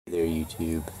There,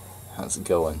 YouTube. How's it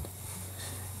going?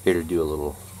 Here to do a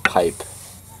little pipe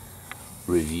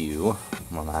review.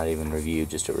 Well, not even review,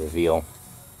 just a reveal.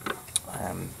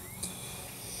 I'm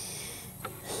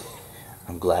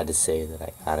glad to say that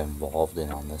I got involved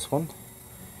in on this one.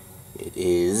 It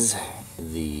is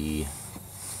the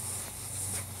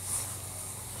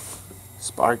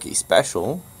Sparky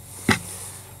special.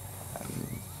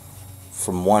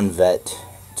 From one vet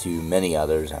to many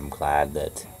others, I'm glad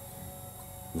that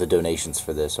the donations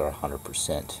for this are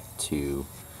 100% to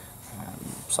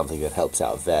something that helps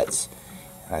out vets.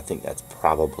 And I think that's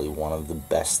probably one of the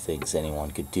best things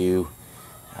anyone could do.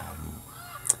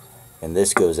 And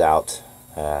this goes out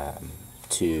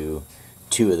to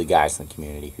two of the guys in the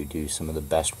community who do some of the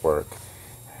best work,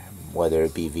 whether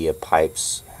it be via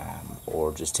pipes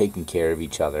or just taking care of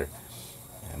each other.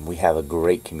 We have a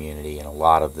great community, and a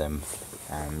lot of them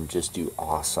just do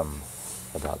awesome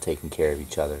about taking care of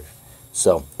each other.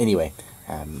 So anyway,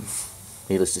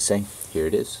 needless to say, here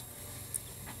it is.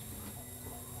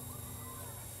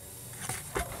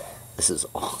 This is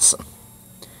awesome.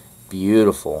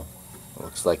 Beautiful. It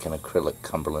looks like an acrylic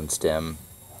Cumberland stem.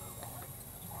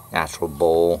 Natural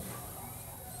bowl.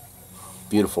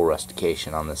 Beautiful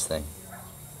rustication on this thing.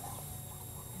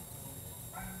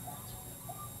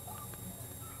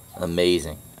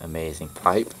 Amazing, amazing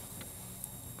pipe.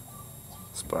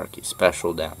 Sparky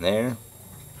special down there.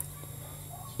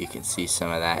 You can see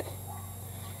some of that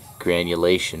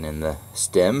granulation in the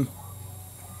stem.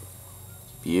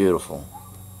 Beautiful.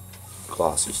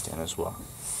 Glossy stem as well.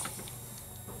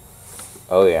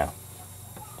 Oh yeah.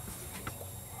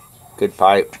 Good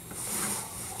pipe.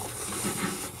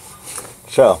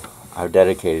 So, I've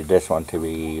dedicated this one to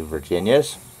be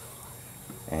Virginia's,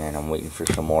 and I'm waiting for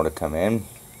some more to come in.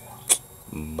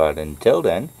 But until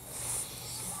then,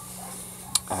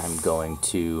 I'm going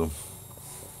to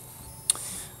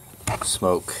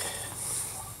smoke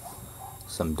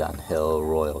some Dunhill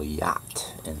Royal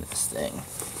Yacht in this thing.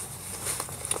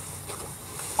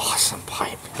 Awesome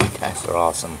pipe. You guys are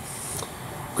awesome.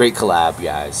 Great collab,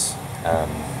 guys.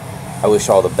 I wish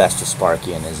all the best to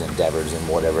Sparky in his endeavors and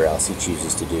whatever else he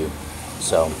chooses to do.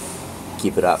 So,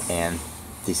 keep it up, man.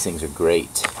 These things are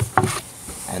great.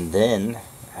 And then,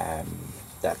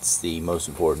 that's the most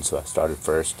important, so I started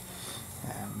first.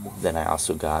 Then I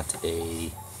also got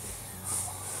a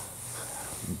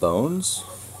Bones.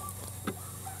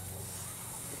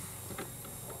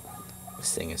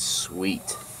 This thing is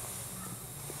sweet.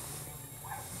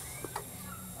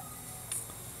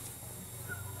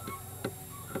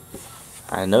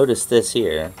 I noticed this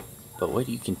here, but what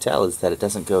you can tell is that it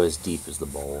doesn't go as deep as the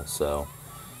bowl, so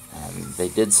they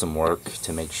did some work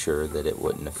to make sure that it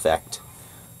wouldn't affect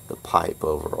the pipe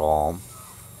overall.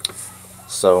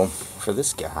 So for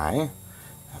this guy,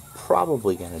 I'm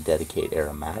probably going to dedicate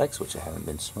aromatics, which I haven't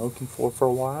been smoking for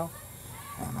a while.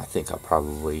 I think I'll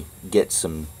probably get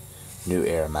some new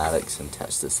aromatics and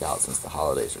test this out since the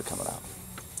holidays are coming up.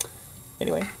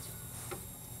 Anyway,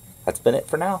 that's been it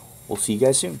for now. We'll see you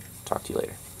guys soon. Talk to you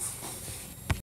later.